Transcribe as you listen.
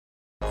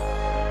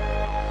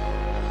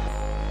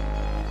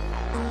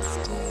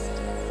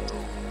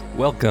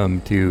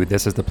Welcome to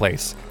This is the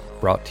Place,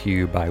 brought to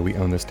you by We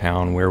Own This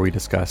Town, where we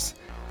discuss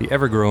the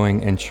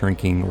ever-growing and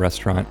shrinking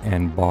restaurant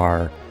and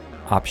bar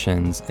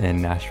options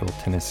in Nashville,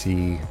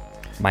 Tennessee.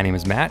 My name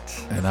is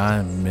Matt. And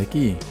I'm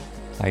Mickey.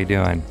 How you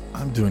doing?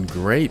 I'm doing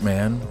great,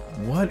 man.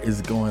 What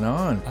is going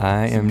on?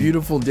 It's a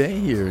beautiful day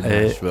here in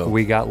Nashville.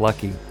 We got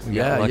lucky.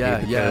 Yeah.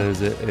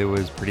 Because it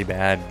was pretty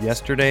bad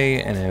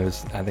yesterday, and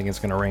I think it's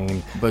going to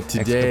rain. But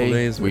today,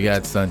 days, we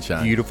got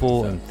sunshine.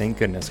 Beautiful, and thank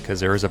goodness, because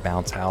there is a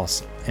bounce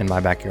house in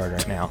my backyard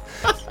right now.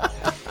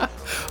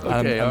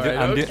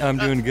 I'm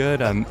doing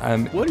good.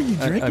 What are you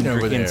drinking I'm over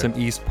drinking there? some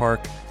East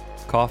Park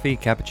coffee,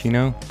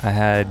 cappuccino. I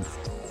had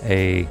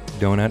a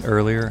donut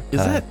earlier.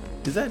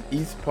 Is that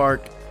East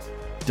Park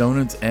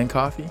donuts and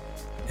coffee?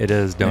 It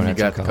is donuts and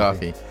you got and the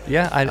coffee.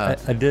 Yeah,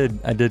 I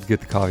did get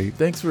the coffee.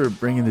 Thanks for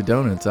bringing the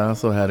donuts. I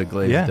also had a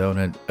glazed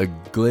donut, a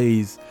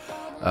glazed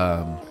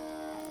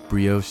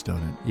brioche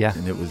donut. Yeah.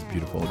 And it was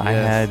beautiful. I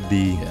had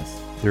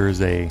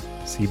there's a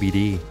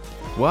CBD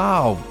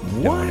Wow.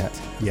 donut.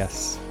 What?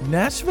 Yes.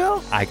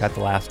 Nashville? I got the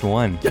last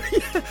one.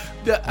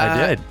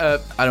 I did.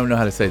 I don't know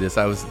how to say this.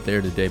 I was there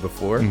the day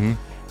before, Mm-hmm.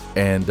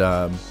 and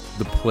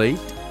the plate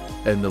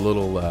and the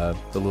little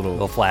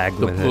flag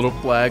the with little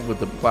flag with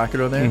the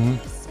placard on there.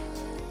 Mm-hmm.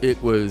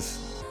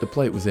 The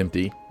plate was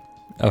empty.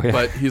 Okay.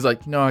 But he's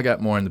like, no, I got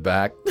more in the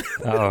back.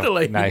 Oh, the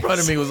lady nice. in front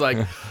of me was like,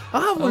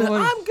 I'm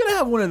gonna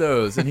have one of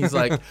those, and he's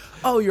like,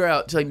 oh, you're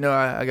out. She's like, no,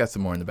 I got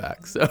some more in the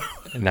back. So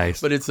Nice.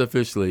 but it's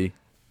officially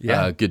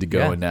good to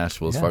go in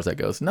Nashville as far as that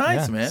goes.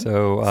 Nice, man.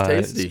 So It's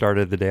tasty.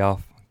 started the day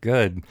off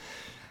good,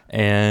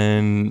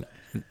 and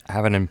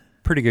having a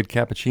pretty good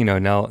cappuccino.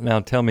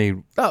 Now tell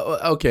me.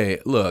 Oh, okay.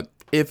 Look,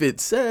 if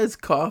it says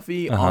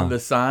coffee on the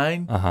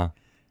sign,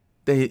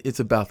 it's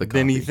about the coffee.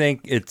 Then you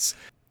think it's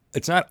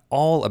not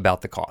all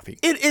about the coffee.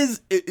 It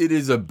is. It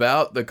is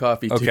about the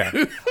coffee too.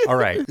 Okay. All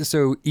right.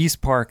 So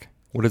East Park,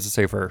 what does it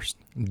say first?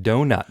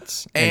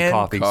 Donuts and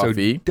coffee. So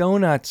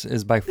donuts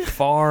is by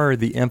far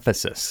the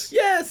emphasis.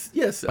 Yes.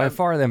 By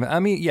far them. I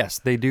mean, yes,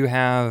 they do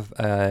have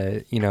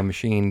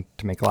machine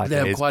to make lattes.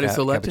 They have quite a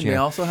selection. Cappuccino. They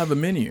also have a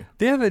menu.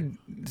 They have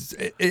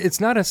it's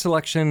not a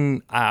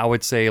selection I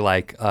would say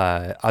like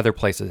other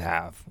places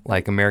have,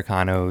 like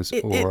Americanos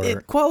or.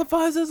 It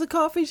qualifies as a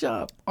coffee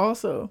shop.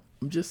 Also,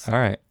 I'm just. All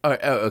right. Oh,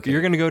 okay.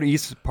 You're going to go to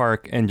East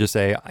Park and just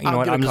say, you know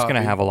what, I'm just going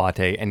to coffee. have a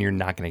latte, and you're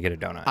not going to get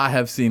a donut. I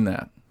have seen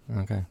that.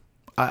 Okay.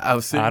 I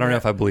was. I don't know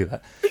if I believe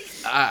that.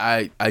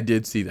 I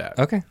did see that.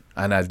 Okay.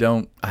 And I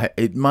don't.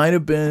 It might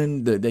have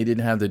been that they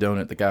didn't have the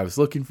donut the guy was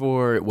looking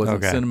for. It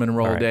wasn't cinnamon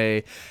roll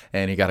day,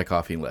 and he got a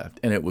coffee and left.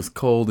 And it was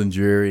cold and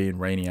dreary and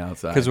rainy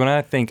outside. Because when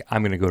I think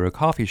I'm going to go to a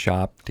coffee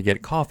shop to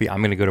get coffee, I'm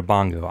going to go to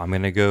Bongo. I'm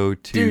going to go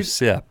to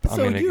Sip. I'm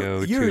going to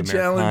go to You're Americano.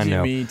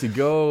 challenging me to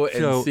go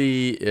and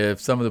see if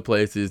some of the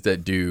places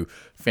that do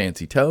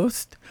fancy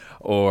toast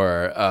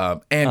or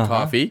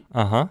coffee,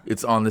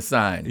 it's on the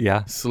sign.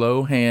 Yeah.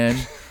 Slow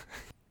Hand.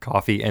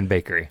 Coffee and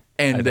bakery.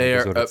 And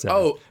they're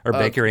or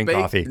bakery and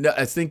coffee. No,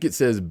 I think it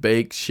says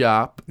bake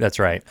shop. That's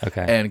right.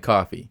 Okay. And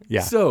coffee.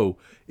 Yeah. So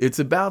it's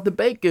about the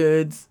baked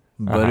goods,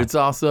 but it's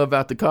also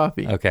about the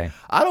coffee. Okay.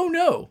 I don't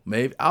know.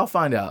 Maybe I'll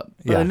find out.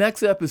 Yeah. The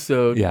next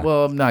episode. Yeah.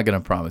 Well, I'm not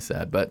going to promise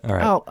that, but all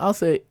right. I'll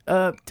say,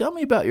 tell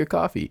me about your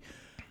coffee.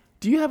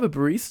 Do you have a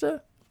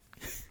barista?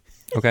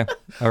 Okay.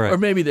 All right. Or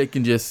maybe they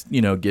can just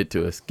get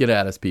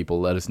at us,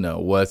 people. Let us know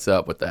what's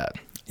up with that.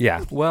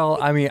 Yeah. Well,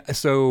 I mean,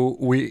 so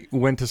we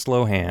went to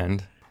Slow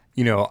Hand.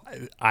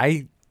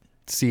 I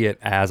see it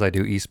as I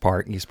do East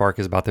Park. East Park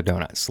is about the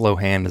donuts. Slow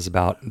Hand is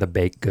about the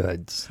baked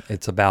goods.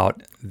 It's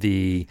about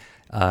the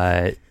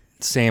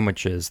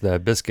sandwiches, the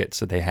biscuits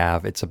that they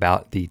have. It's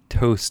about the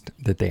toast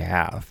that they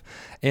have.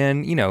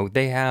 And,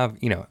 they have,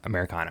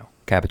 Americano,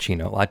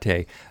 cappuccino,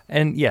 latte.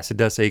 And yes, it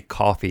does say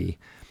coffee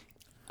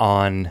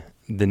on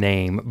the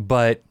name.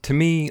 But to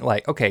me,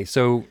 like, okay,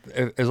 so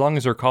as long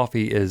as their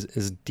coffee is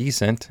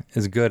decent,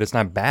 is good, it's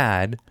not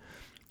bad,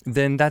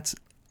 then that's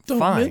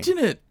fine.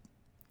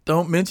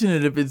 Don't mention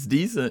it if it's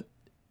decent.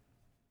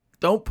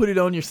 Don't put it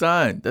on your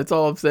sign. That's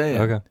all I'm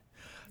saying. Okay.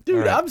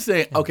 Dude, right. I'm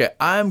saying, okay,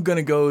 I'm going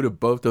to go to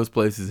both those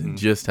places and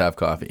just have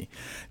coffee.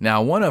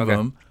 Now, one of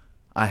them,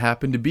 I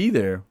happened to be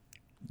there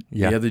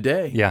the other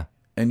day. Yeah.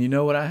 And you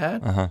know what I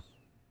had?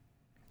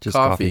 Just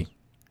coffee.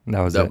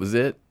 That was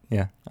it.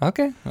 Yeah.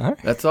 Okay. All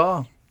right. That's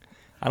all.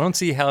 I don't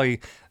see how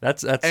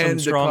that's some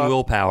strong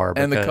willpower.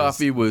 And the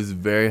coffee was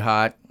very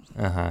hot.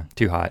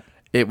 Too hot.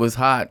 It was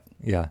hot.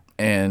 Yeah.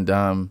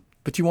 And,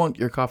 but you want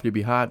your coffee to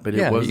be hot, but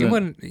it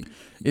wasn't.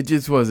 It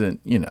just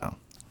wasn't,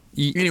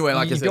 Anyway,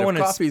 like I said, if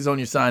coffee's on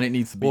your sign, it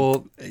needs to be.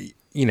 Well,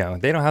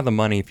 they don't have the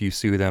money if you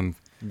sue them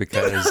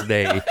because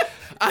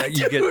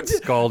you get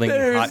scalding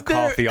hot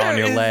coffee on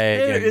your leg.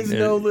 There is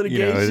no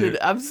litigation.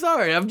 I'm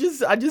sorry. I just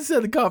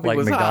said the coffee like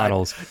was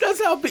McDonald's. hot.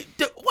 That's how big.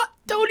 What?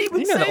 Don't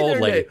even say the old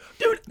their lady. name.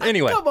 Dude,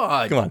 anyway, come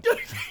on.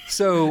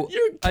 So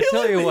I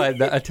tell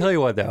you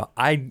what though,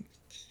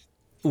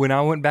 when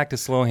I went back to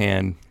Slow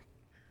Hand,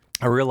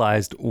 I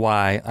realized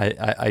why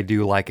I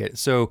do like it.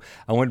 So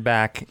I went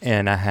back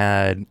and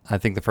I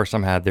think the first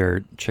time I had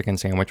their chicken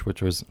sandwich,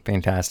 which was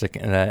fantastic.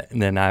 And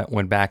then I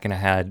went back and I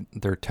had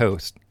their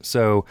toast.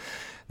 So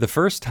the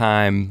first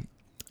time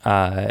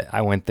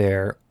I went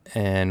there,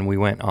 and we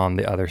went on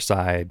the other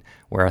side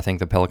where I think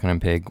the Pelican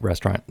and Pig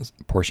restaurant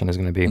portion is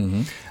going to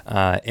be.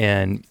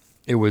 And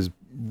it was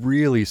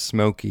really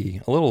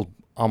smoky, a little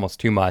almost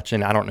too much.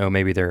 And I don't know,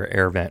 maybe their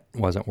air vent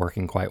wasn't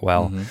working quite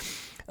well.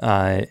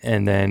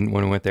 And then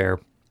when we went there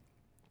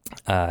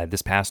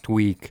this past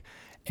week,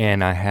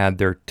 and I had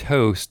their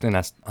toast, and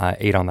I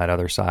ate on that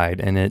other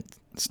side, and it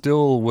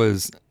still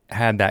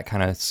had that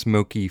kind of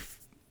smoky,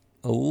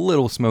 a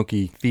little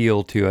smoky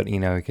feel to it.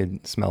 You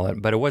could smell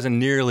it, but it wasn't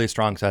nearly as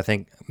strong. So I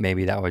think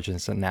maybe that was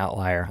just an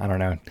outlier. I don't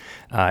know.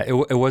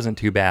 It wasn't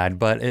too bad,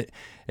 but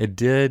it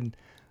did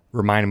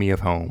remind me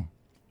of home,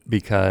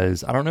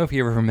 because I don't know if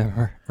you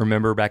ever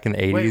remember back in the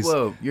 80s. Wait,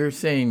 whoa! You're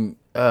saying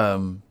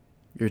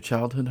your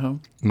childhood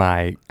home?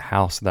 My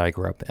house that I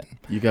grew up in.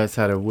 You guys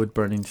had a wood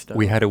burning stove.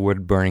 We had a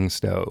wood burning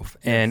stove,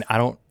 and I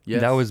don't.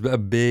 Yes. That was a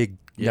big.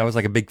 Yes. That was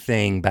like a big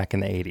thing back in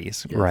the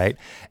 80s, right?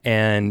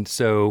 And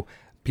so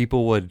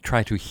people would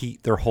try to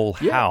heat their whole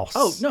house.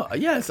 Oh no,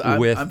 yes, I'm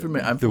from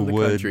the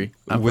country.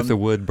 With the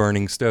wood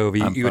burning stove,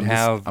 you would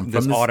have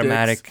this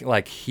automatic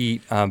like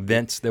heat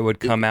vents that would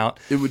come out.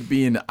 It would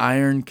be an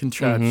iron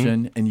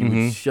contraption, and you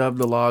would shove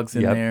the logs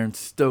in there and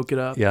stoke it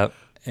up. Yep.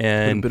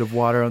 And put a bit of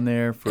water on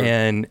there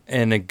and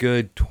a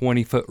good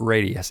 20-foot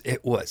radius.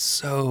 It was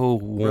so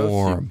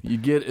warm. You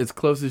get as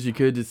close as you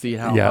could to see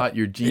how hot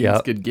your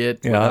jeans could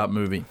get without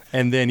moving.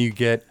 And then you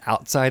get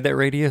outside that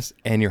radius,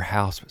 and your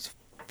house was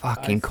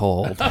fucking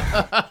cold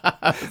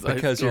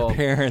because your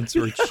parents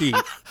were cheap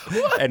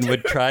and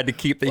would try to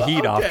keep the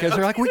heat off, because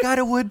they're like, we got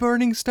a wood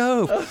burning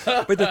stove.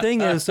 But the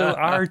thing is, so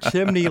our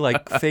chimney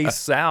like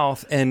faced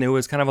south, and it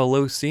was kind of a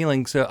low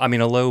ceiling, a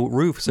low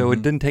roof, so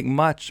it didn't take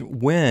much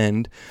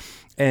wind,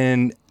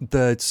 and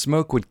the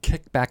smoke would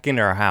kick back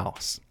into our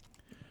house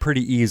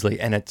pretty easily,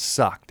 and it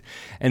sucked.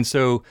 And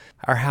so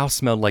our house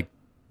smelled like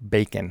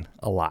bacon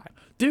a lot.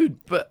 Dude,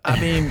 but I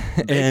mean,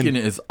 bacon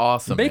is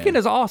awesome. Bacon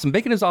is awesome.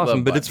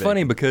 But it's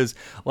funny because,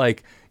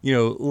 like,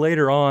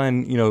 later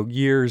on,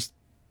 years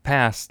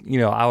past,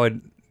 I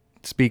would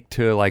speak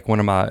to like one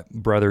of my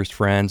brother's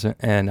friends,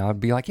 and I'd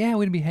be like, yeah,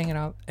 we'd be hanging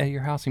out at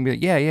your house, and be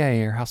like, yeah,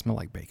 your house smelled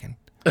like bacon.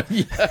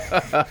 And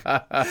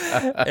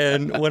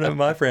one of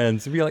my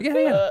friends would be like,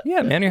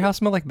 yeah, man, your house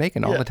smelled like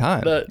bacon all the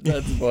time.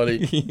 That's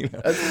funny.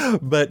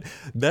 But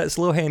that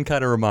slow hand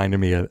kind of reminded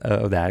me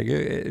of that.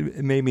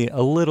 It made me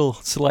a little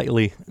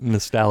slightly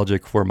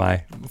nostalgic for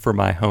my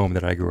home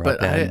that I grew up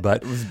in.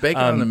 But was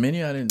bacon on the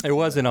menu? It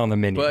wasn't on the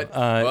menu. But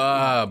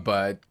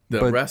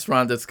the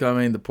restaurant that's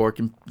coming, the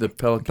Pelican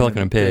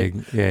and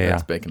Pig.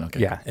 That's bacon.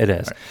 Okay. Yeah, it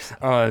is.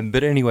 Right.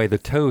 But anyway, the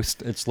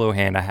toast at Slow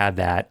Hand, I had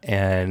that,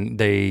 and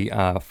they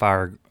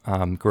fire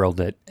grilled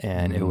it,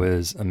 and it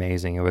was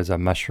amazing. It was a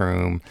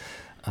mushroom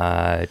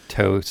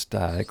toast,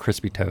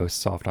 crispy toast,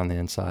 soft on the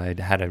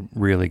inside. Had a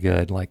really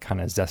good, like, kind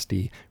of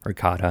zesty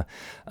ricotta.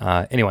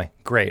 Anyway,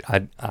 great.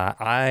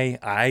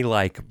 I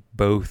like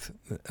both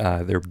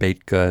their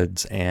baked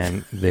goods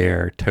and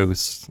their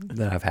toasts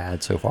that I've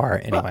had so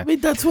far. Anyway, I mean,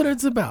 that's what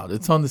it's about.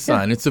 It's on the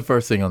sign. Yeah. It's the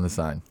first thing on the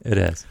sign. It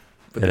is.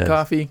 But the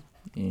coffee,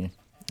 yeah.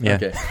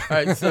 Okay. All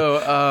right.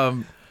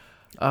 So,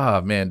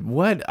 man,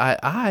 what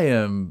I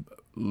am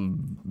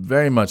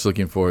very much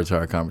looking forward to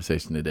our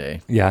conversation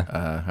today.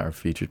 Yeah. Our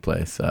featured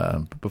place.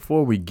 But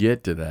before we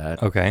get to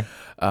that, okay.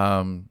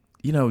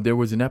 There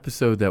was an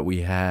episode that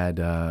we had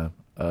a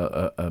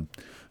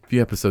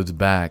few episodes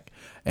back,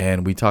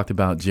 and we talked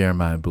about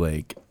Jeremiah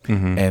Blake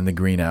and the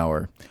Green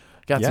Hour.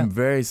 Got some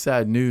very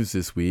sad news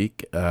this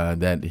week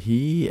that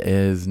he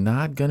is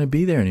not going to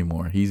be there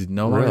anymore. He's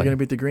no longer going to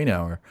be at the Green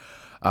Hour.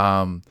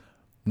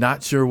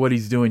 Not sure what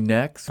he's doing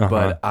next,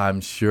 but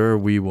I'm sure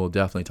we will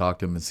definitely talk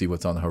to him and see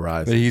what's on the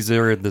horizon. But he's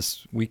there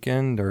this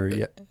weekend,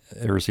 or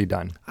is he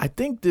done? I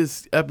think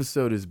this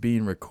episode is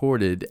being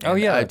recorded. Oh,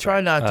 yeah. I try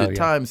not to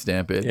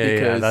timestamp it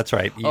because that's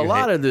right. A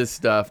lot of this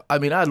stuff, I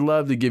mean, I'd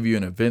love to give you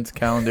an events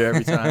calendar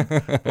every time,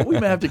 but we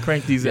may have to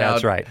crank these out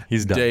that's right.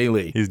 He's done.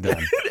 Daily. He's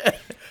done.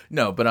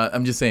 No, but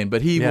I'm just saying,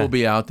 but he will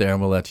be out there, and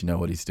we'll let you know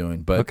what he's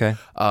doing. But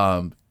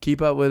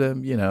keep up with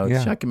him,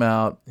 check him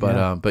out.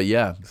 But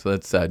so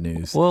that's sad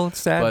news. Well, it's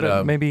sad,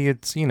 but maybe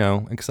it's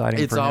exciting.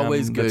 It's for him.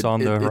 Always good. It's on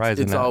the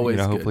horizon. It's always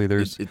good. Hopefully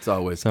there's it's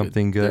always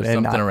something good. There's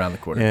something around the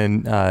corner.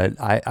 And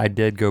I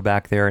did go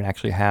back there and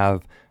actually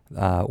have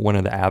one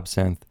of the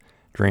absinthe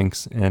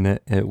drinks, and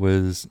it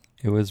was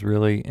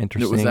really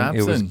interesting. It was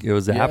absinthe. It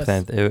was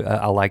absinthe.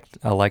 I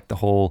liked the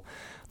whole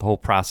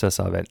process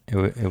of it.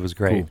 It was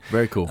great. Cool.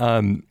 Very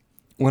cool.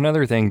 One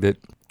other thing that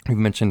we've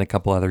mentioned a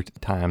couple other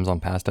times on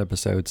past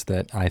episodes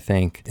that I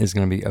think is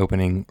going to be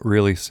opening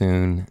really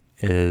soon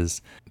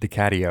is the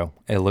Catio.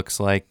 It looks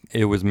like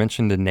it was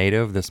mentioned in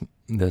Native.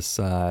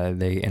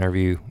 They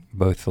interview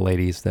both the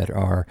ladies that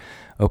are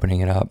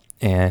opening it up,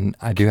 and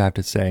I do have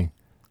to say,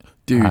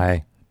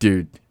 dude,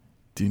 do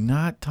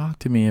not talk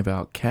to me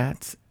about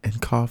cats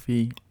and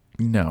coffee.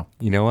 No.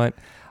 You know what?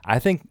 I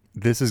think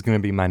this is going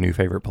to be my new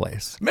favorite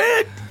place.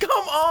 Man, come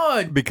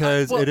on!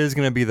 Because it is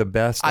going to be the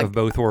best of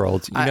both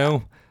worlds.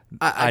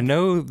 I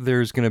know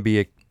there's going to be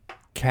a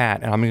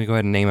cat, and I'm going to go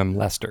ahead and name him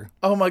Lester.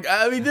 Oh my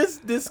God! I mean,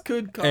 this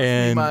could cost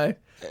me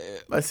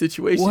my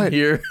situation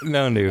here.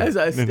 No, as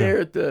I stare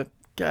at the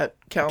cat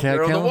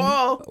calendar on the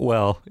wall.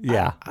 Well,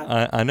 yeah,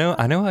 I know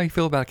how you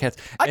feel about cats,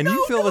 and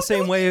you feel the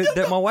same way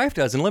that my wife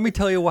does. And let me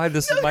tell you why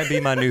this might be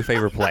my new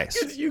favorite place.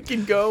 Because you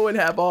can go and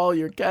have all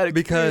your cat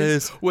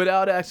experience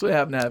without actually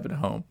having to have it at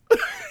home.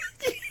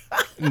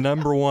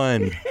 Number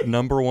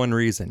one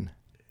reason.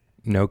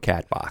 No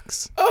cat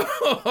box.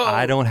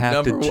 I don't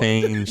have to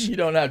change. You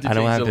don't have to change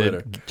the litter. I don't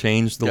have to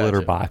change the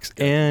litter box.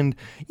 Gotcha. And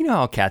you know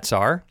how cats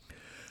are,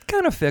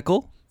 kind of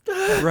fickle,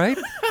 right?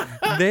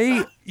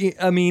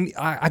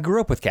 I grew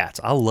up with cats.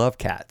 I love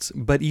cats,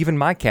 but even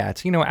my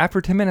cats,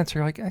 after 10 minutes,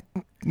 are like,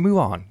 move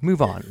on.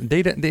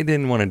 They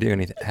didn't want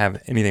to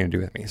have anything to do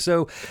with me.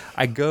 So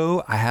I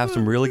go. I have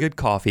some really good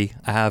coffee.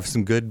 I have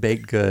some good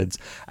baked goods.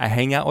 I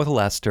hang out with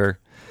Lester.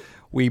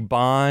 We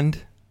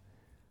bond.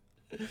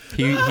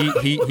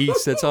 He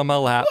sits on my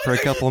lap for a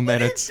couple of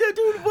minutes,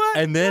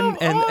 and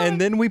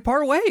then we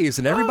part ways,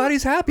 and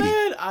everybody's happy.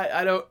 Man,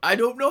 I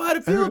don't know how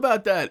to feel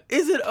about that.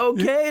 Is it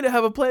okay to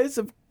have a place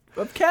of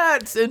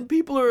cats and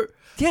people are?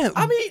 Yeah,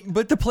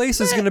 but the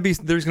place is gonna be.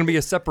 There's gonna be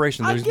a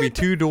separation. There's gonna be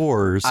two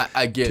doors.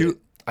 I get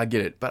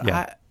it. But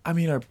yeah.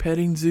 are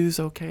petting zoos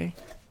okay?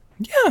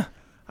 Yeah.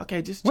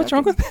 Okay, just what's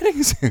wrong with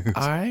petting zoos?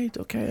 All right,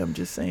 okay, I'm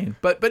just saying.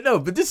 But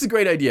this is a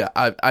great idea.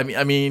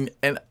 I mean,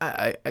 and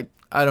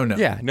I don't know.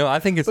 Yeah, no, I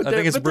think it's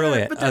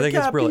brilliant. I think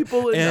it's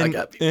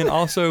brilliant. And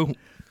also,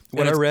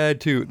 what I read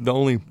too, the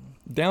only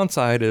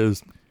downside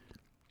is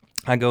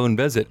I go and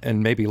visit,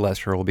 and maybe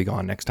Lester will be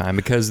gone next time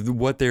because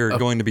what they're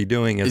going to be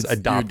doing is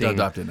adopting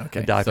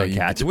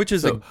cats, which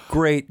is a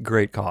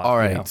great cause. All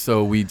right,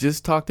 so we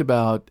just talked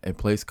about a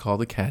place called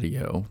the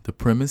Catio. The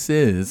premise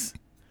is,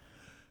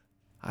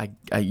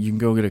 you can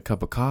go get a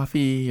cup of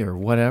coffee or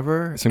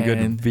whatever. Some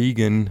good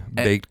vegan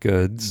baked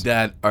goods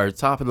that are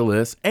top of the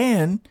list,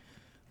 and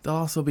there'll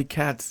also be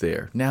cats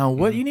there. Now,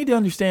 what you need to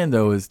understand,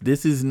 though, is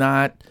this is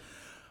not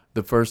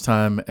the first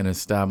time an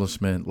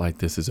establishment like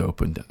this is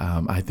opened.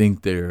 I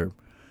think they're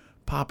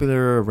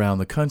popular around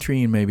the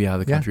country and maybe out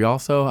of the country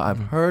also. I've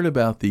heard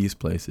about these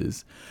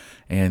places,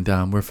 and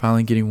we're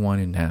finally getting one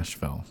in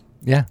Nashville.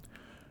 Yeah.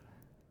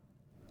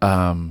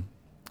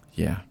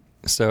 Yeah.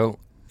 So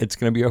it's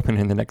going to be open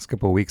in the next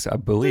couple of weeks, I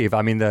believe.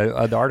 I mean,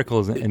 the article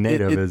is in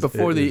native is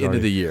before the end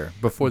of the year,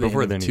 before the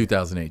end of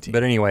 2018.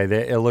 But anyway,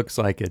 it looks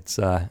like it's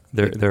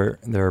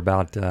they're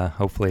about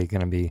hopefully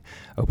going to be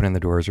opening the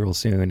doors real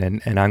soon,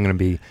 and I'm going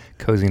to be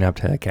cozying up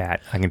to a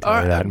cat. I can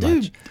tell you that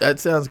much. That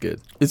sounds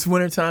good. It's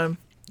wintertime.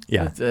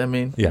 Yeah, so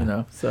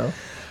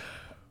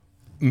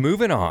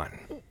moving on.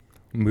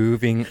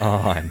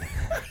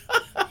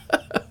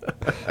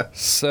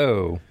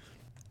 So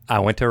I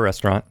went to a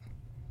restaurant.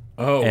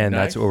 Oh, and nice.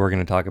 That's what we're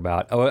going to talk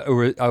about.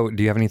 Oh,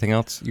 do you have anything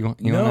else you want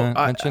to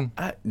mention?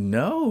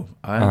 No,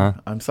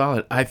 I'm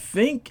solid. I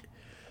think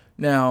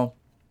now,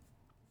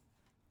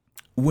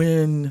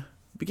 when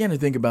I began to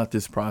think about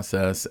this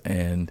process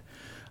and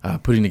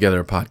putting together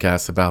a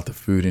podcast about the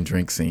food and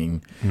drink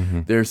scene,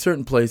 there are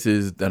certain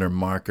places that are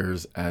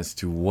markers as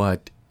to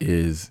what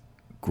is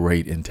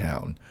great in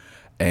town.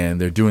 And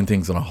they're doing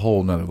things on a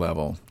whole nother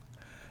level.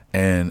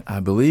 And I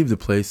believe the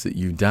place that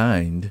you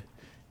dined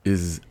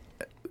is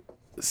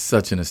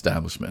such an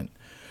establishment.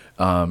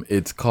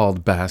 It's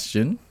called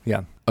Bastion.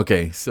 Yeah.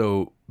 Okay,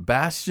 so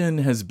Bastion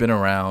has been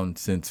around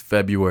since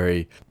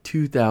February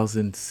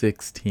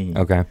 2016.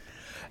 Okay.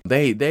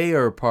 They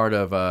are part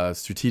of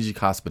Strategic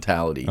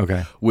Hospitality.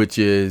 Okay. Which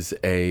is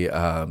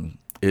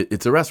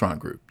it's a restaurant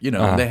group.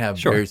 They have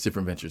various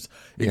different ventures.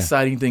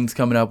 Exciting things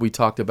coming up. We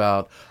talked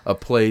about a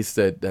place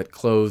that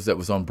closed that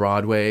was on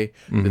Broadway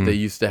that they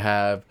used to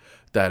have.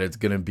 That it's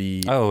going to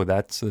be... Oh,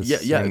 that's...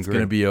 It's going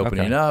to be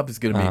opening up. It's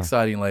going to be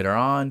exciting later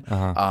on.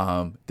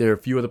 There are a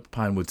few other...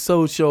 Pinewood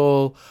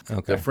Social,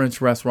 the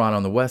French restaurant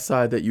on the west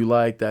side that you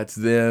like, that's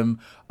them.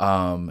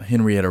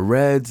 Henrietta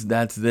Reds,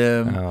 that's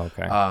them. Oh,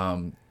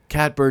 okay.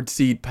 Catbird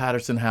Seat,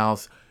 Patterson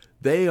House.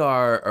 They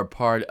are a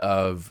part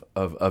of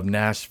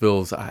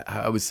Nashville's,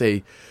 I would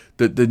say,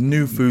 the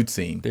new food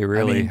scene. They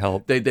really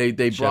help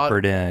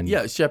shepherd in.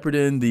 Yeah, shepherd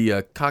in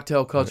the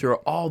cocktail culture,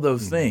 all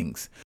those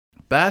things.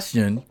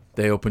 Bastion...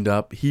 They opened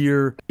up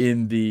here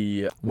in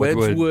the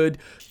Wedgwood,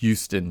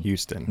 Houston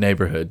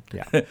neighborhood.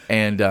 Yeah.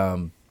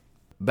 And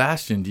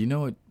Bastion, do you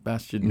know what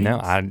Bastion means? No,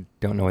 I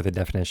don't know what the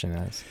definition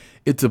is.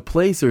 It's a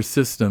place or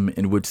system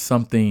in which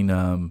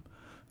something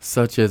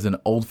such as an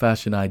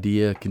old-fashioned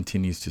idea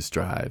continues to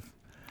strive.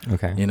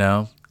 Okay.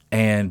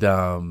 And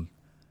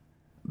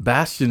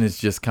Bastion is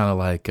just kind of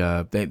like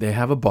they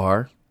have a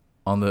bar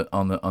on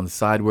the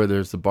side where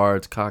there's the bar.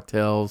 It's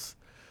cocktails,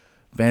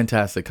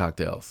 fantastic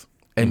cocktails.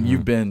 And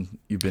you've been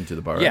to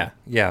the bar, right?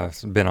 Yeah,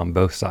 I've been on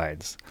both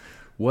sides.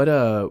 What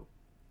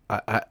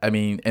I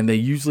mean, and they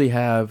usually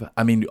have,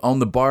 I mean, on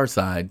the bar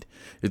side,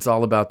 it's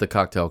all about the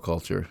cocktail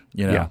culture.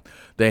 You know, Yeah.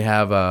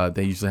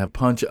 they usually have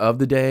punch of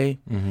the day.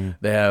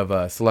 They have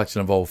a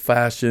selection of old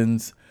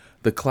fashions,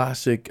 the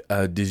classic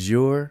du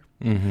jour,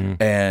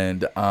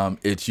 and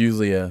it's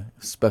usually a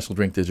special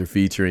drink that you're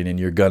featuring, and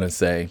you're gonna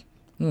say,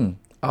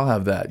 I'll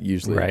have that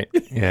usually. Right.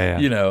 Yeah.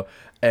 You know,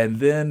 and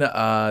then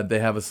they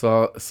have a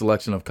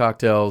selection of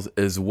cocktails,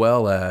 as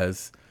well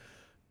as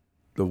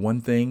the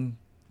one thing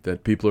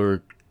that people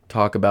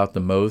talk about the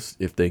most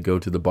if they go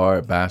to the bar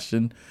at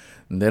Bastion.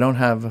 And they don't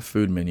have a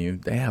food menu.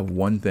 They have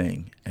one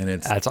thing, and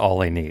That's all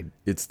they need.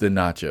 it's the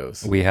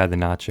nachos. We had the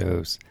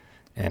nachos,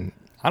 and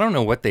I don't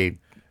know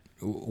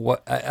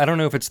I don't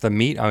know if it's the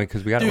meat. I mean,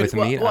 because we got it with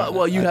meat.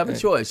 Well, you have a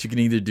choice. You can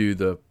either do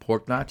the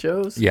pork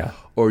nachos, Yeah.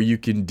 or you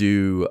can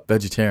do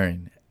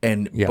vegetarian,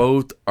 and Yeah.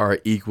 both are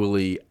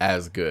equally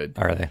as good.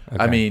 Are they?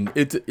 I Okay. mean,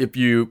 it's if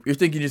you're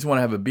thinking you just want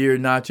to have a beer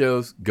and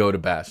nachos, go to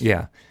Bastion.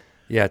 Yeah.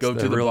 Yeah. It's Go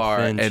to the real bar,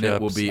 thin and it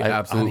will chips. be I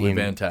absolutely mean,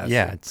 fantastic.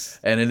 Yeah. It's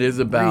And it is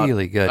about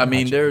really good I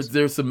mean, nachos.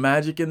 there's some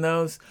magic in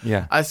those.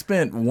 Yeah. I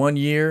spent 1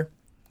 year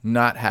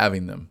not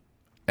having them,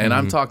 and Mm-hmm.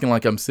 I'm talking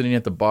like I'm sitting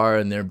at the bar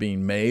and they're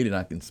being made, and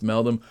I can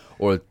smell them.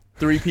 Or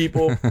 3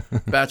 people,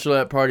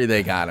 bachelorette party,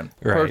 they got them.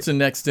 Right. Mm-hmm. Person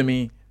next to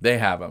me, they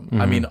have them.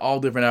 I mean, all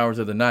different hours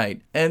of the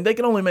night, and they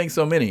can only make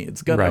so many.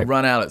 It's gonna Right.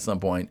 run out at some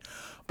point.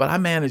 But I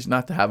managed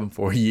not to have them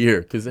for a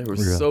year because they were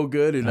so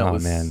good, and that Oh,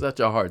 was man. such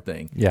a hard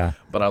thing. Yeah.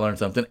 But I learned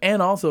something,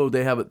 and also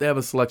they have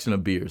a selection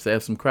of beers. They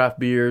have some craft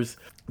beers.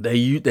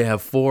 They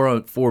have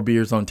four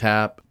beers on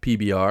tap,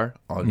 PBR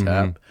on Mm-hmm.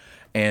 tap,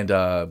 and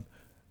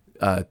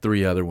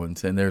 3 other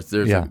ones. And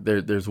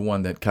there's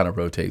one that kind of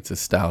rotates, a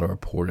stout or a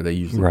porter. They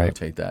usually Right.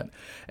 rotate that,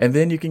 and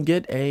then you can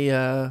get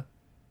a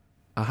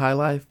High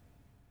Life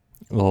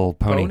Little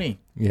pony.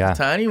 Yeah. a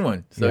tiny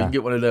one, so you Yeah. can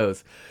get one of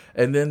those.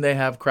 And then they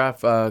have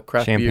craft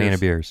Champagne beers. of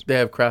beers. They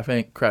have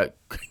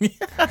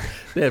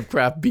they have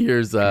craft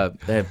beers. They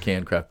have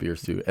canned craft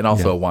beers too, and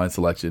also Yeah. a wine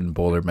selection,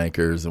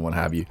 Boilermakers, and what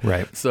have you.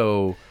 Right.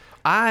 So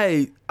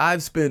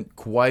I've spent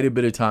quite a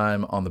bit of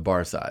time on the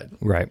bar side,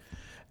 Right.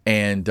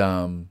 and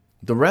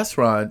the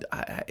restaurant.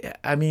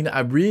 I mean,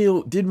 I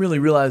didn't really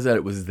realize that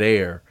it was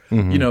there.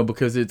 You know,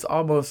 because it's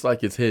almost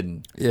like it's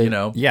hidden. You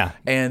know. Yeah.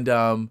 And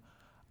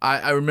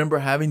I remember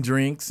having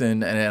drinks,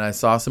 and I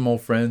saw some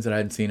old friends that I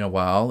hadn't seen in a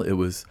while. It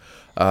was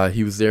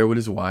he was there with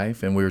his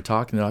wife, and we were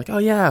talking. They're like, "Oh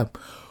yeah,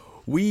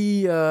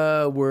 we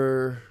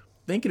were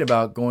thinking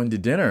about going to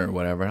dinner or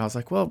whatever." And I was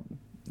like, "Well,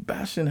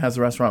 Bastion has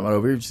a restaurant right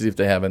over here to see if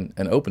they have an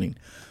opening."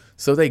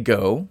 So they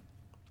go,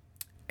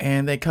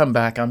 and they come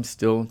back. I'm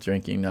still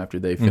drinking after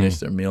they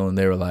finished their meal, and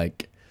they were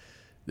like,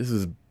 "This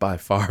is by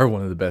far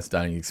one of the best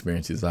dining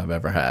experiences I've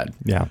ever had."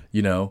 Yeah.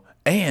 You know,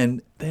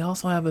 and they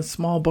also have a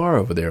small bar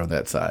over there on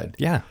that side.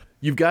 Yeah.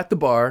 You've got the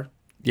bar.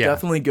 Yeah.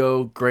 Definitely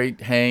go. Great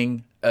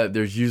hang.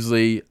 There's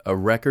usually a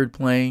record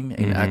playing,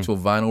 an actual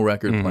vinyl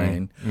record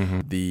playing.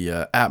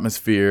 The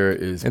atmosphere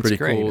is pretty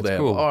great. cool. It's They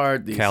cool. have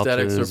art. The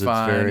aesthetics Couches, are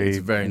fine. It's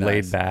very nice.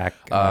 laid back.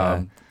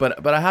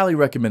 But I highly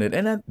recommend it.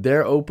 And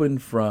they're open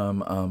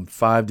from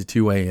 5 to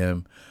 2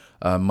 a.m.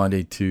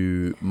 Monday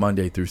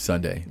through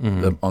Sunday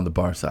on the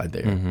bar side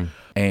there.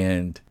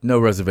 And no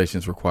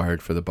reservations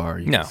required for the bar.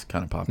 You just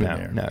kind of pop in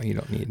there. No, you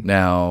don't need.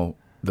 Now,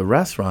 the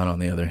restaurant, on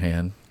the other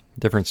hand,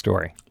 Different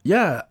story.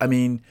 yeah, I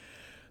mean,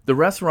 the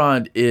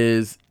restaurant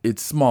it's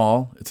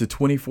small. It's a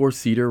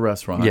 24-seater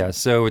restaurant. Yeah.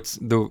 So it's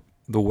the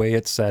way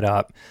it's set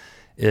up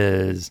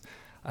is,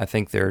 I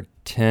think there are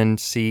 10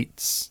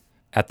 seats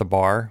at the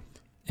bar,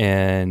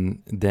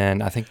 and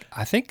then I think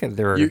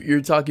there are.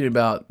 You're talking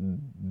about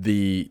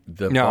the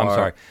No, bar. I'm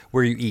sorry.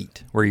 Where you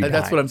eat, where you.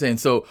 That's dine. what I'm saying.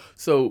 So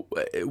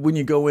when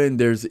you go in,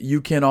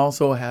 you can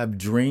also have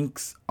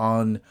drinks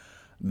on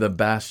the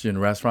Bastion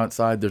restaurant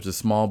side. There's a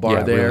small bar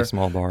Yeah, there, really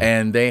small bar.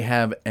 and they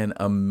have an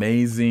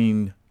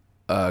amazing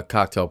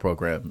cocktail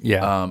program.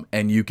 Yeah.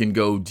 And you can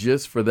go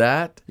just for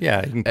that.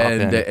 Yeah, you can pop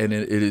And in.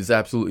 it is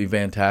absolutely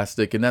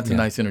fantastic, and that's a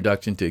nice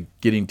introduction to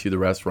getting to the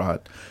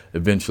restaurant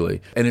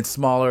eventually. And it's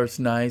smaller, it's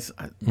nice.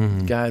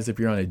 Guys, if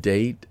you're on a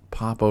date,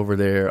 pop over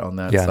there on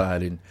that Yeah.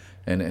 side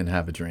and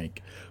have a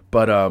drink.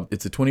 But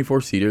it's a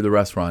 24-seater, the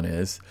restaurant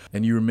is.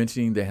 And you were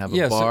mentioning they have a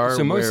Yeah, bar.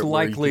 so most where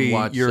likely you can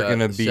watch, you're going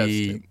to chefs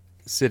be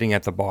sitting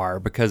at the bar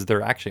because there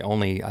are actually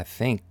only, I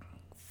think,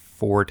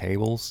 4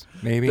 tables,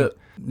 maybe,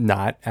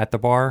 not at the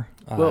bar.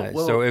 Well-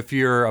 So if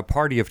you're a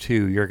party of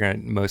 2, you're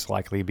going to most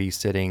likely be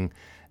sitting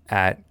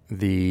at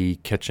the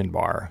kitchen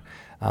bar,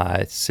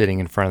 sitting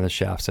in front of the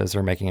chefs as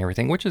they're making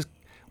everything, which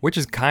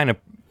is kind of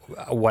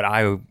what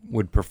I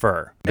would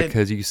prefer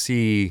because you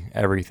see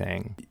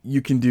everything.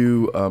 You can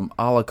do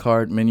a la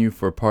carte menu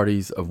for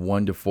parties of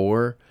 1 to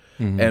 4,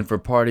 and for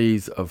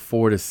parties of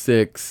 4 to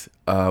 6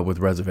 with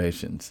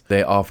reservations.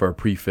 They offer a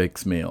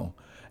prefix meal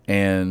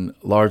and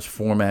large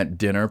format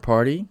dinner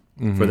party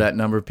for that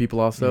number of people.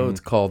 Also, it's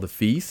called the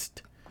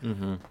Feast,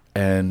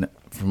 and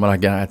from what I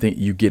got, I think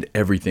you get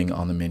everything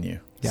on the menu.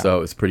 Yeah.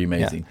 So it's pretty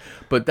amazing.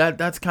 But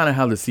that's kind of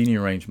how the seating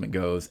arrangement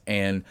goes.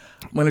 And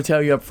I'm going to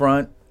tell you up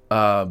front,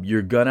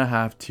 you're gonna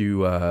have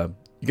to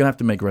you're gonna have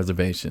to make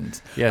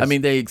reservations. Yes. I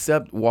mean, they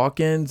accept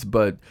walk-ins,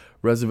 but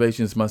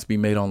reservations must be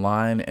made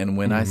online. And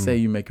when I say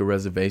you make a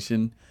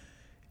reservation,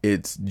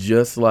 it's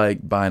just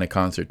like buying a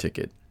concert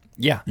ticket.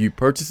 Yeah. You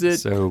purchase it,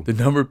 So- the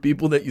number of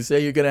people that you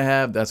say you're going to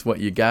have, that's what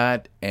you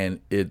got, and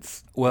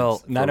it's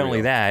Not for only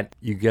real. that,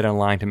 you get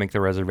online to make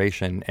the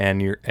reservation,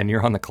 and you're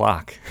on the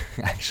clock.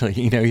 Actually,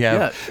 you have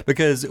Yeah.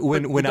 because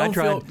when I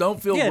tried, don't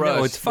feel yeah, rushed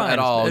no, it's fine at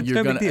all. It's You're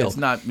no gonna, big deal. It's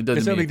not. It doesn't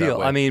It's no mean big it that deal.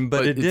 way. I mean,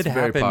 but it it's did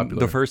very happen. popular.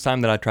 The first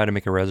time that I tried to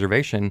make a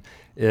reservation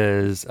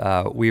is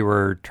we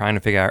were trying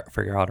to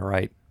figure out a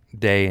right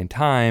day and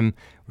time.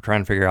 We're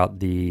trying to figure out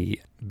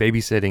the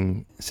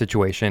babysitting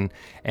situation,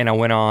 and I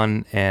went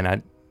on and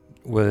I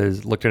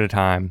looked at a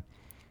time.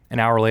 An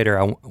hour later,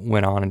 I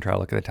went on and tried to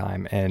look at the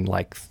time, and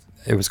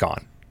it was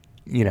gone.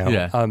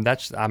 Yeah.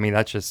 That's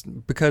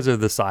just because of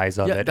the size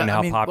of Yeah, it that- and I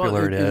how mean, popular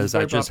well, it it is is.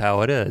 very That's just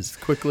how it is.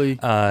 quickly.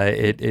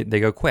 They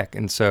go quick,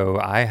 and so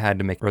I had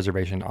to make a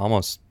reservation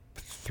almost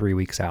 3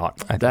 weeks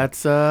out. I think,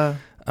 That's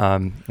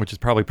which is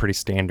probably pretty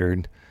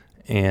standard.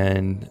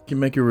 And you can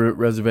make your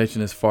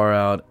reservation as far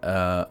out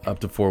up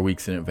to 4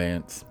 weeks in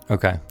advance.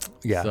 okay,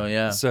 yeah. So,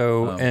 yeah.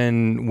 So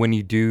and when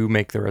you do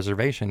make the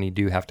reservation, you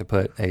do have to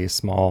put a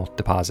small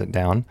deposit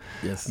down.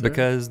 Yes, sir.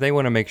 Because they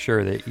want to make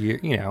sure that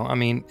I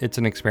mean, it's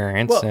an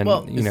experience, well, and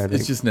well, they-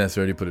 it's just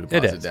necessary to put a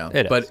deposit is. down.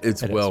 It is. But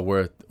it's It is. well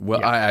worth. Well,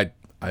 Yeah.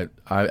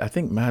 I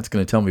think Matt's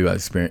going to tell me about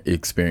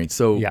experience.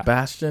 So Yeah.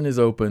 Bastion is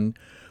open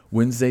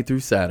Wednesday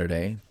through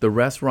Saturday. The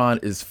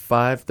restaurant is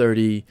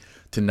 5:30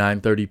 to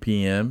 9:30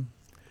 p.m.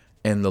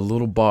 And the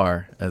little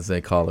bar, as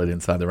they call it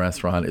inside the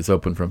restaurant, is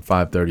open from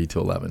 5:30 to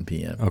 11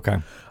 p.m. okay.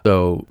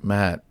 So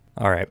Matt,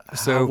 All right.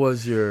 So how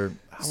was your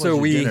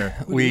we dinner?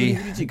 Who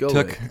did you go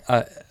took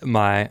with?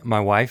 my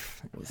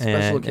wife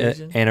Special and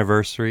occasion?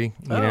 anniversary,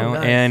 Oh,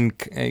 nice.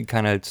 and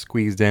kind of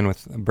squeezed in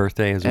with a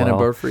birthday as Anna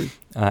well. Burfrey.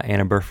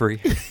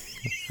 Anniversary.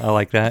 I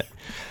like that.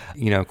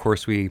 Of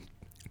course, we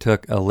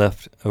took a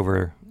lift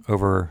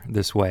over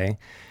this way,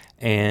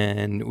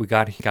 and we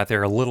got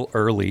there a little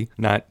early,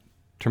 not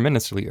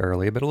tremendously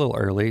early, but a little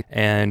early.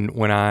 And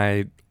when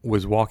I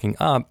was walking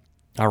up,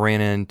 I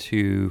ran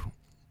into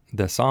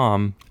the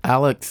Som,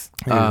 Alex.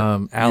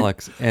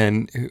 Alex,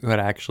 and who had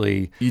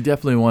actually, You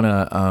definitely want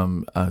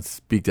to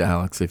speak to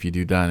Alex if you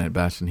do dine at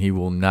Bastion. He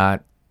will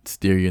not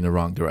steer you in the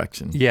wrong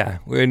direction. yeah,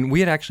 and we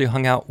had actually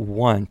hung out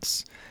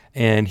once,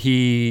 and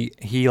he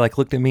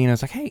looked at me and I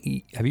was like,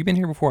 "Hey, have you been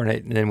here before?"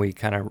 And then we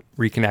kind of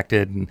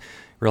reconnected and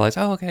realized,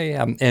 "Oh, okay,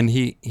 yeah." And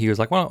he was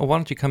like, "Well, why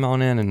don't you come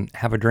on in and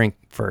have a drink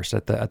first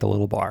at the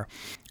little bar?"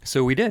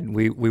 So we did.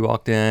 We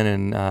walked in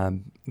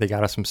and they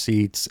got us some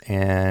seats,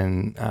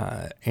 and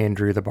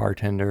Andrew, the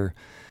bartender,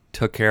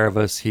 took care of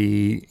us.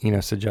 He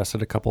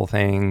suggested a couple of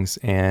things,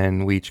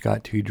 and we each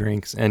got 2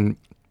 drinks. And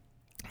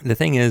the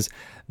thing is,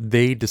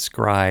 they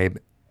describe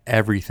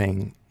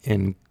everything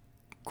in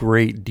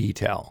great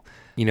detail.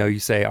 You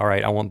say, "All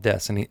right, I want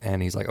this,"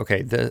 and he's like,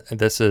 "Okay,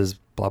 this is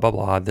blah blah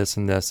blah, this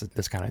and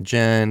this kind of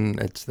gin.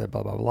 It's the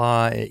blah blah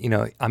blah."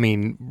 I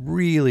mean,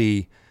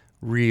 really,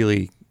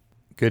 really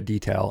good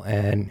detail.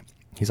 And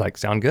he's like,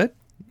 "Sound good?"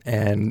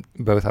 And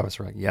both of us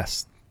were like,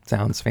 "Yes,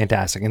 sounds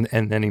fantastic."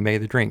 And then he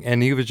made the drink,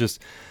 and he was just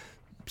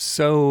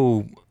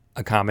so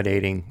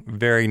accommodating,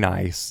 very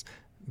nice,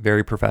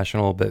 very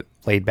professional, but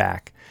laid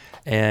back.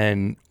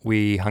 And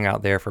we hung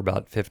out there for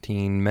about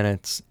 15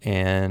 minutes.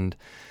 And,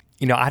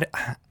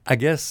 I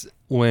guess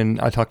when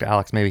I talked to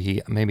Alex,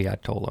 maybe I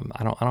told him,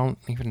 I don't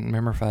even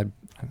remember if I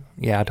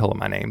told him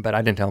my name, but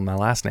I didn't tell him my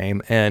last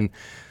name.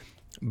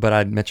 But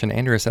I mentioned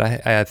Andrew. I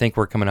said, I think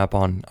we're coming up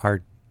on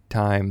our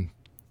time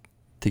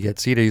to get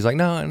seated. He's like,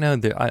 no,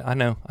 I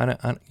know.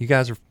 You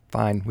guys are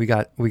fine. We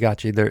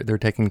got you. They're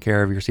taking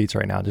care of your seats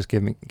right now. Just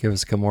give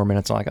us a couple more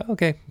minutes. I'm like,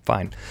 okay,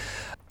 fine.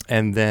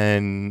 And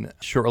then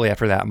shortly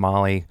after that,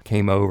 Molly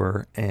came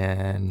over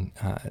and,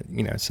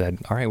 said,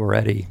 "All right, we're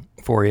ready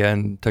for you,"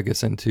 and took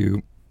us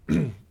into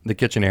the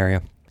kitchen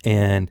area.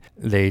 And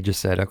they just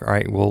said, "All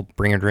right, we'll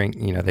bring a drink."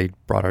 They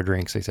brought our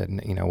drinks. They said,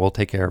 "We'll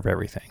take care of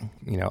everything."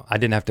 I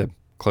didn't have to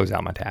close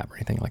out my tab or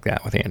anything like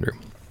that with Andrew.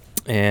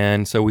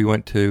 And so we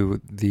went to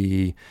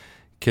the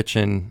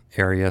kitchen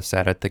area,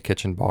 sat at the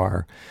kitchen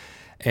bar.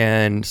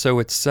 And so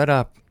it's set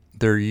up.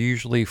 There are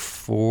usually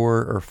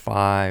 4 or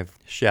 5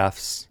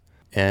 chefs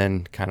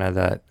in kind of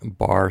that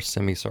bar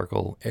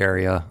semicircle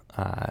area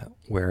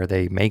where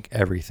they make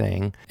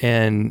everything.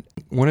 And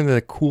one of the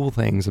cool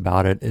things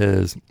about it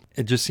is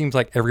it just seems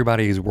like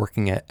everybody is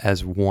working it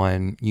as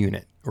one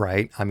unit,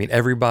 right? I mean,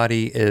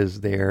 everybody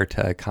is there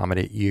to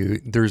accommodate you.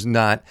 There's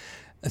not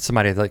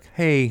somebody like,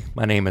 "Hey,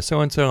 my name is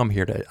so-and-so.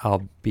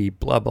 I'll be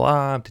blah,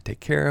 blah, to take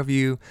care of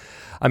you."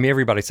 I mean,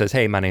 everybody says,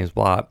 "Hey, my name is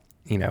blah,"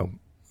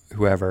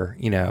 whoever,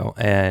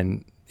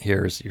 and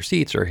here's your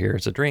seats or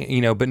here's a drink,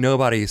 but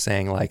nobody's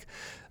saying like,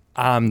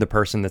 "I'm the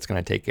person that's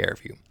going to take care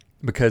of you,"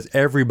 because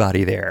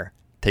everybody there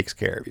takes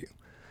care of you,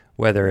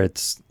 whether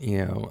it's,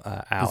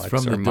 Alex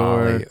from or the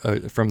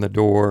Molly, from the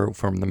door,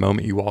 from the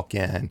moment you walk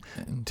in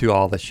to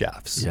all the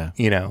chefs,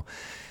 Yeah.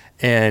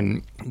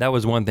 And that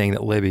was one thing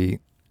that Libby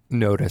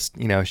noticed,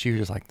 she was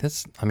just like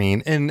this. I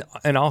mean, and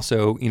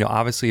also,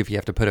 obviously if you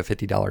have to put a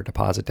 $50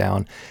 deposit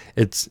down,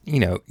 it's,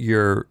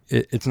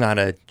 it's not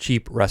a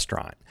cheap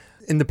restaurant.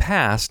 In the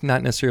past,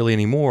 not necessarily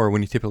anymore,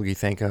 when you typically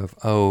think of,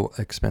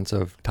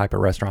 expensive type of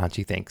restaurants,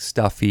 you think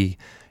stuffy,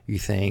 you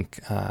think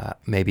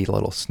maybe a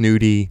little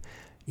snooty,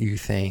 you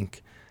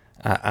think,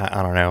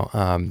 I don't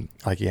know,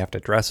 like you have to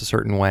dress a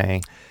certain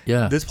way.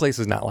 Yeah. This place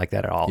is not like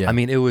that at all. Yeah. I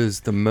mean, it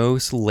was the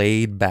most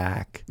laid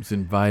back. It's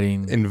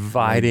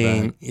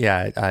inviting.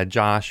 Yeah.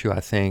 Josh, who I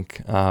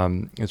think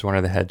is one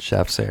of the head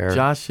chefs there.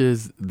 Josh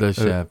is the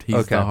chef.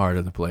 He's the heart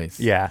of the place.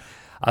 Yeah.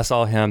 I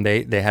saw him.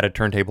 They had a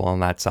turntable on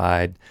that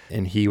side,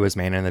 and he was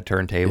manning the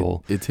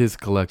turntable. It's his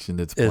collection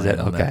that's playing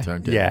on that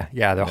turntable.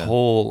 Yeah. The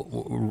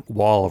whole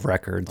wall of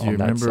records. Do you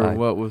remember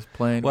what was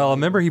playing? Well, I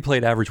remember he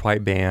played Average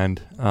White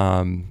Band.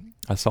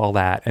 I saw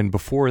that, and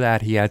before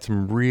that, he had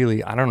some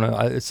really, I don't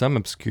know, some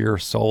obscure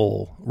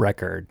soul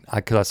record.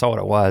 Because I saw what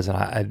it was,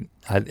 and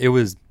it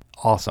was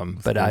awesome.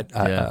 But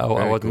I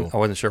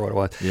wasn't sure what it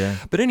was. Yeah.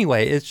 But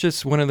anyway, it's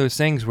just one of those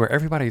things where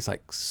everybody's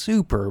like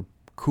super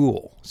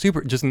cool,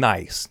 super just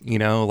nice,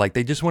 like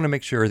they just want to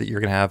make sure that you're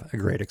going to have a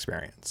great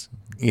experience,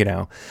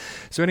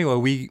 So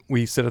anyway,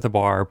 we sit at the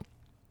bar,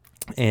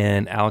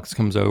 and Alex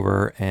comes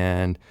over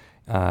and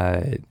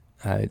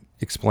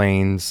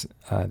explains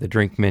the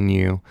drink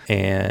menu.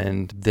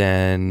 And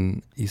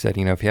then he said,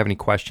 if you have any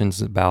questions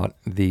about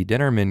the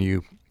dinner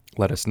menu,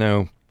 let us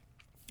know.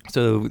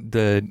 So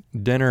the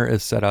dinner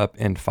is set up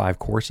in 5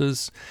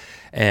 courses,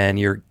 and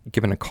you're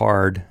given a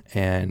card.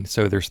 And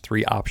so there's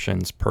 3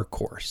 options per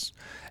course.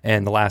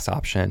 And the last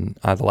option,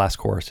 the last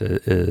course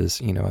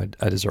is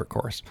a dessert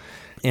course.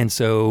 And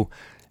so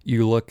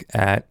you look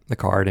at the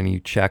card and you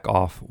check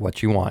off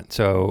what you want.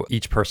 So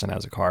each person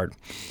has a card.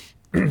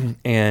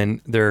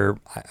 And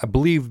I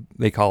believe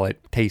they call it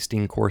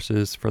tasting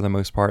courses for the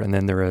most part. And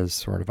then there is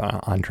sort of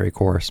an entree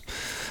course.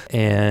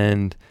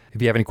 And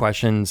if you have any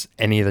questions,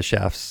 any of the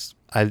chefs,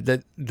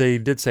 they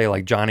did say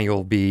like Johnny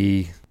will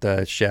be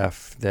the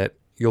chef that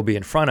you'll be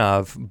in front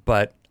of,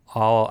 but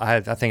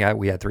I think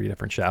we had 3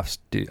 different chefs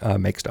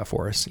make stuff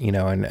for us,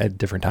 and at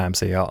different times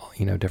they all,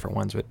 different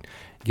ones would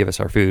give us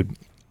our food.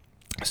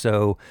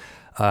 So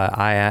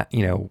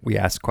we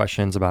asked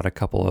questions about a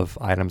couple of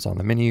items on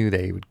the menu.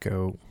 They would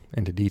go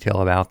into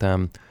detail about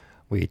them.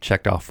 We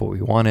checked off what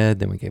we wanted,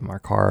 then we gave them our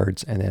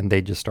cards, and then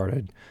they just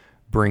started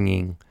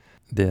bringing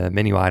the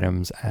menu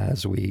items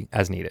as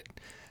needed.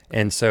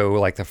 And so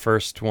like the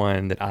first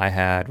one that I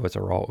had was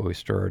a raw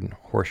oyster and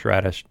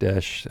horseradish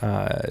dish.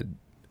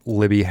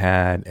 Libby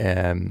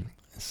had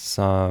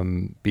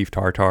some beef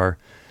tartare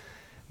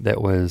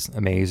that was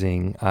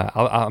amazing.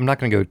 I'm not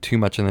going to go too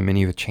much on the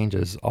menu. It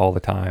changes all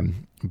the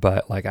time.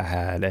 But like I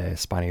had a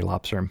spiny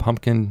lobster and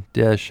pumpkin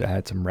dish. I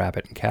had some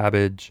rabbit and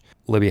cabbage.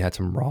 Libby had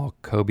some raw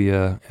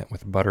cobia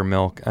with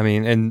buttermilk. I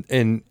mean,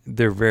 and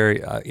they're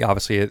very,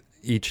 obviously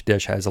each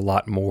dish has a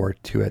lot more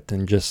to it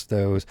than just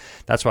those.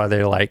 That's why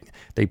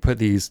they put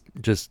these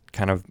just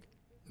kind of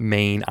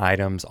main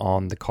items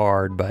on the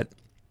card, but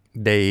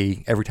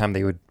every time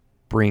they would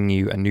bring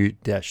you a new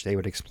dish, they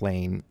would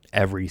explain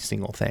every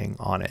single thing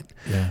on it.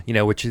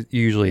 Yeah. Which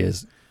usually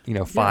is,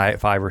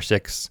 5 or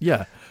 6.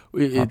 Yeah.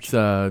 It's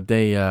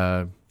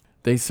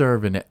they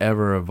serve an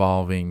ever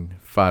evolving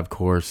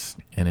 5-course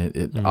and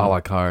it a la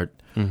carte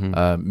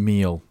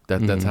meal.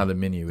 That's how the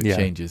menu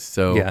changes.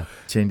 So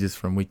changes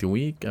from week to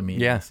week. I mean,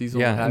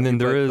 seasonal. Yeah. And then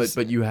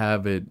but you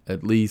have it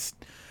at least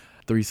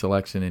 3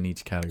 selection in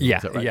each category. Yeah.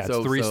 Right? Yeah. It's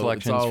 3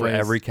 selections for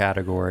every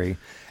category.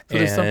 So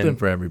there's something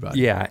for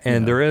everybody. Yeah,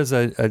 and there is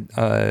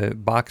a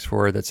box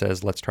for it that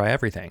says "Let's try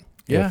everything."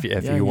 Yeah,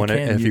 if you want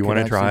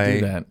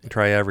to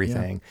try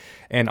everything,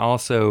 and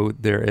also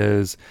there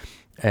is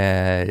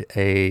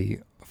a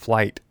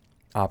flight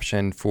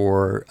option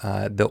for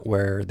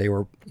where they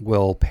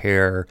will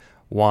pair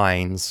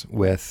wines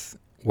with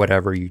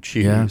whatever you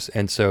choose,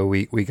 and so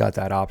we got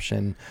that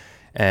option,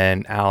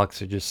 and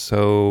Alex is just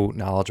so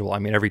knowledgeable. I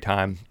mean, every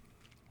time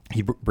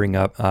he'd bring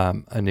up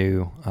a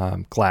new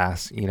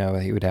glass,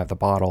 he would have the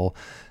bottle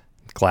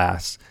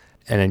glass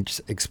and then just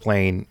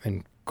explain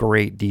in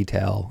great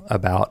detail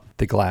about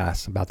the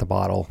glass, about the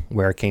bottle,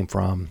 where it came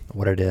from,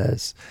 what it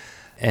is.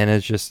 And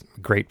it's just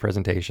great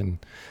presentation.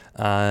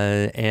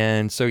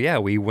 And so,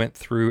 we went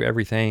through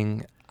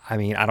everything. I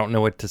mean, I don't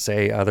know what to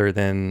say other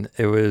than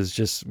it was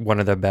just one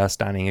of the best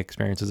dining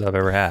experiences I've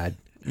ever had,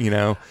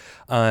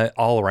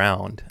 all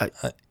around,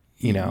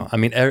 I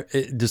mean,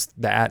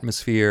 just the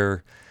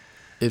atmosphere.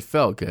 It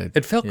felt good.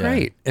 It felt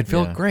great. It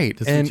felt great.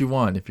 That's what you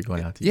want if you're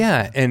going out to eat.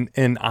 Yeah,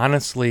 and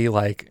honestly,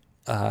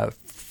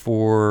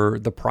 for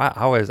the price,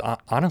 I was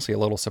honestly a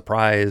little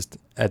surprised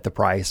at the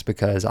price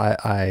because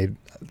I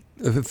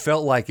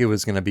felt like it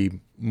was going to be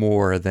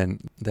more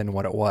than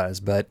what it was,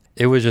 but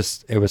it was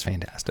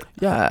fantastic.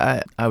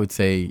 Yeah, I would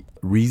say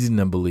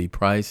reasonably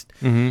priced.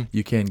 Mm-hmm.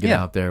 You can get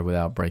out there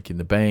without breaking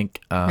the bank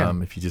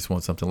if you just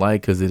want something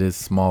light, because it is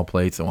small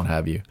plates and what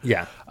have you.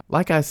 Yeah.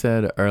 Like I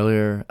said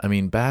earlier, I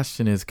mean,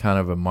 Bastion is kind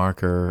of a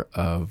marker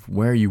of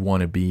where you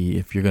want to be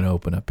if you're going to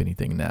open up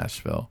anything in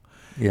Nashville.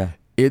 Yeah.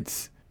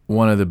 It's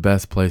one of the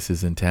best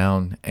places in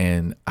town,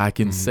 and I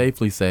can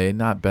safely say,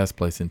 not best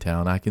place in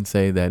town, I can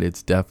say that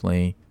it's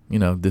definitely,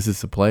 this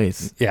is the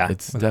place. Yeah,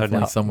 it's without a definitely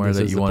doubt, somewhere this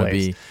that is you the want to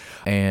place. be.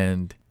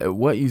 And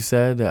what you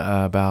said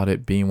about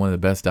it being one of the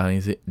best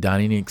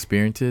dining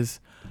experiences,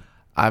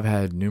 I've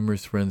had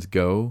numerous friends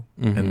go,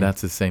 and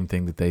that's the same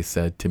thing that they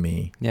said to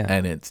me. Yeah.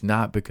 And it's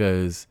not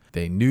because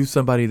they knew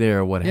somebody there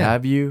or what Yeah.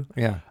 have you,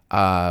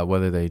 Yeah.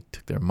 whether they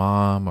took their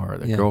mom or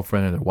their Yeah.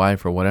 girlfriend or their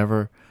wife or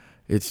whatever.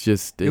 It's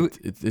just It was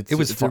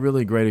it's a fun.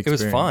 really great It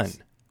was experience.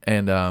 fun.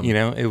 And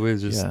It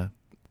was just, yeah,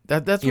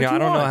 that's what I don't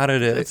know want. how to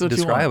That's what you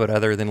describe want. it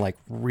other than like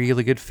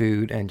really good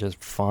food and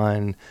just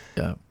fun,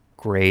 Yeah,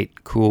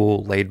 great,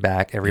 cool, laid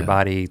back.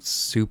 Everybody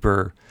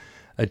super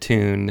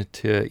attuned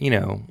to,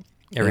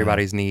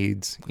 everybody's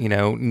needs.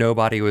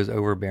 Nobody was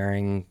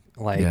overbearing.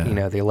 Like,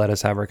 Yeah. they let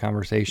us have our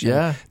conversation.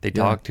 Yeah, They yeah.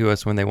 talk to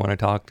us when they want to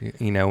talk to,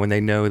 when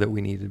they know that we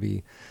need to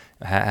be,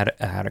 had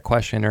a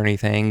question or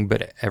anything,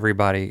 but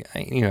everybody,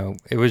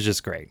 it was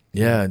just great.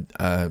 yeah.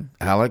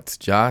 Alex,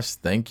 Josh,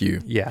 thank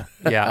you. Yeah.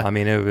 Yeah. I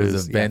mean, it It was,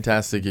 was a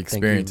fantastic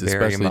experience, very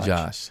especially much.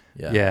 Josh.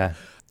 Yeah. Yeah.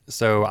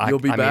 So You'll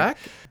be back?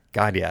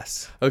 God,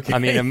 yes. Okay. I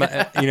mean,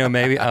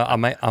 maybe I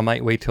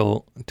might wait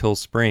till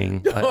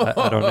spring.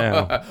 I don't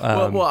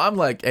know. Well, I'm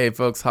like, hey,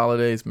 folks,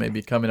 holidays may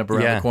be coming up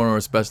around Yeah. the corner, or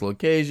a special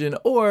occasion,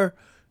 or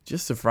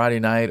just a Friday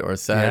night or a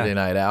Saturday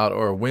night out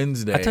or a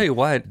Wednesday. I tell you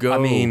what, go I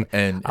mean,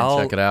 and I'll-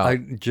 check it out.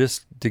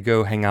 Just to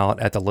go hang out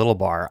at the Little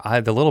Bar.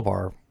 The Little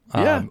Bar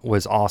Yeah.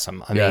 was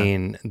awesome. I Yeah.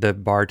 mean, the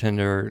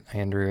bartender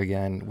Andrew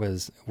again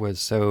was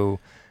so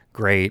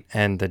great,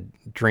 and the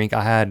drink,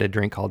 I had a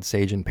drink called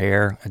Sage and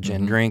Pear, a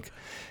gin drink,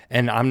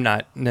 and I'm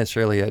not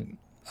necessarily a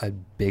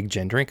big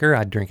gin drinker.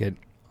 I drink it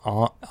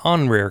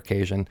on rare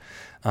occasion,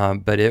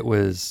 but it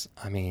was,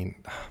 I mean,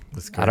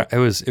 it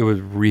was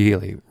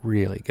really,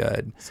 really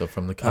good. So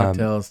from the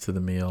cocktails to the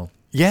meal,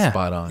 Yeah,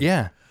 spot on.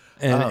 Yeah,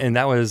 and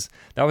that was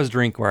a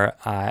drink where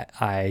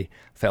I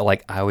felt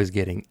like I was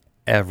getting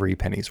every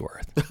penny's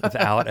worth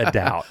without a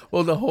doubt.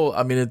 Well,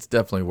 it's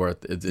definitely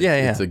worth it.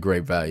 It's a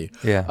great value.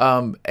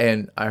 Yeah.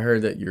 And I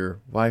heard that your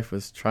wife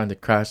was trying to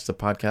crash the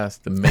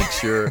podcast to make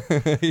sure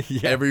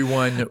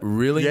everyone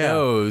really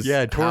knows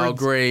how towards-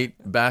 great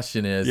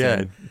Bastion is.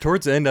 Yeah, And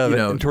towards the end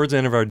of towards the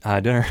end of our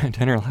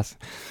dinner last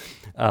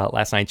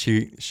night,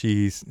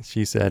 she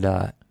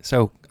said,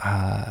 "So,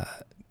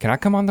 can I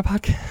come on the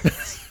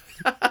podcast?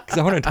 Because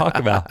I want to talk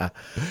about how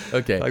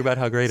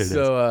great it is."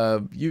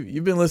 So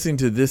you've been listening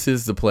to This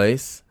Is the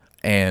Place,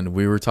 and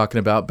we were talking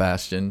about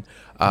Bastion.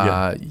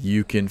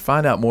 You can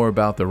find out more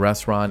about the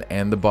restaurant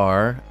and the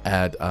bar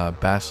at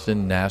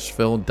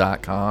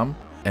bastionnashville.com.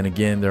 And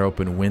again, they're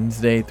open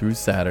Wednesday through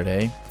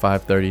Saturday,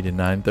 5:30 to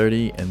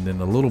 9:30, and then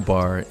the little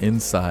bar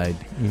inside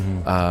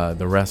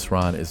the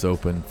restaurant is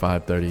open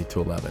 5:30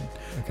 to 11,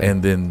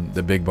 and then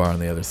the big bar on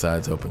the other side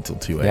is open till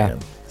 2 a.m.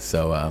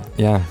 So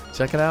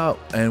check it out,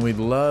 and we'd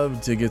love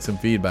to get some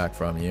feedback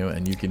from you,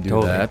 and you can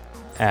do that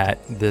at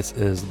This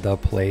Is the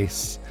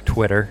Place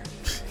Twitter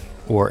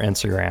or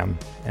Instagram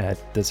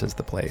at This Is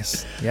the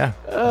Place. Yeah,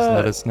 just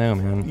let us know,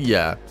 man.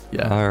 Yeah.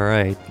 All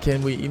right.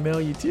 Can we email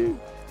you too?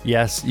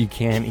 Yes, you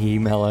can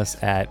email us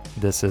at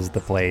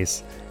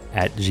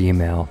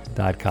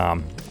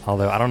thisistheplace@gmail.com.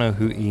 Although I don't know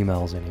who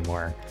emails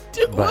anymore.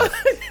 But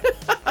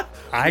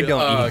I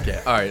don't. Okay.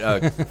 All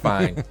right.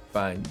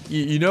 Fine.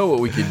 You know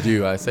what we could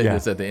do? I say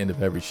this at the end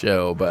of every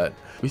show, but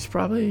we should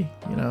probably,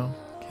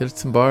 hit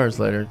some bars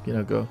later.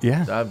 Go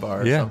dive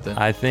bar or something.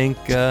 I think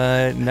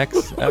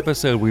next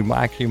episode we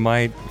might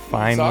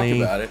finally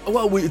talk about it.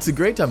 Well, it's a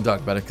great time to talk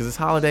about it because it's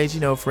holidays.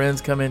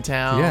 Friends come in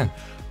town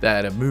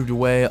that have moved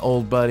away,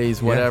 old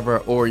buddies, whatever,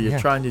 or you're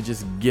trying to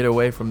just get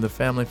away from the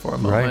family for a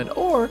moment,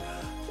 or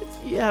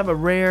you have a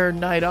rare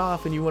night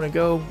off and you want to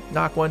go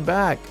knock one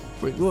back.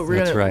 We're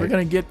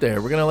gonna get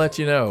there. We're gonna let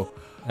you know.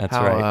 That's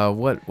how,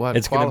 right. What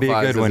it's gonna be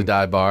a good as one. a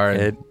dive bar.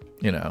 And,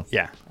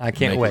 Yeah, I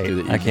can't wait.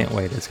 It's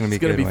gonna be It's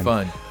gonna be one.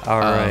 fun. All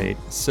right.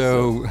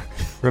 So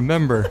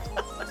remember,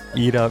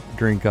 eat up,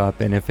 drink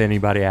up, and if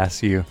anybody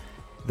asks you,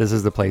 this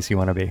is the place you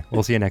want to be.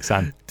 We'll see you next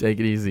time. Take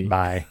it easy.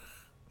 Bye.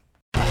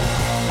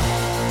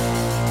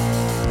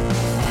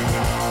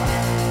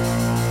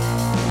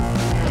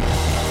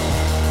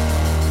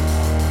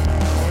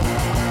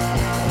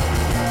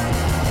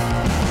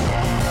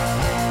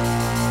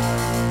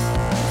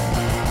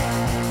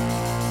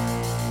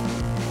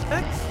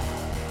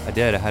 I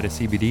did. I had a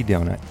CBD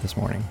donut this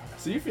morning.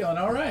 So you're feeling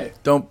all right.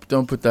 Don't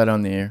put that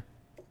on the air.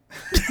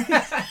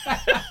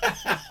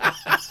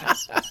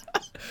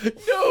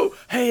 No.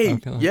 Hey,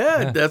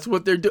 that's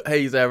what they're doing.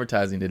 Hey, he's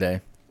advertising today.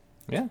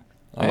 Yeah.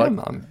 I'm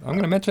going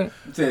to mention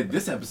it.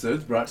 This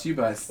episode's brought to you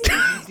by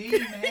CBD,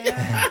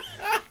 man.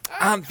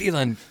 I'm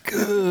feeling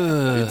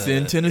good. It's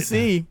in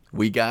Tennessee.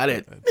 We got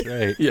it. That's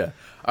right. Yeah.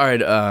 All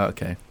right.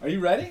 Okay. Are you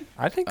ready?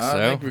 I think so. I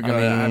think we're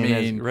gonna.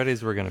 as ready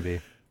as we're going to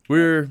be.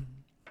 We're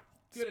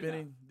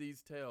spinning these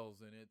tails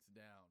and it's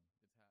down.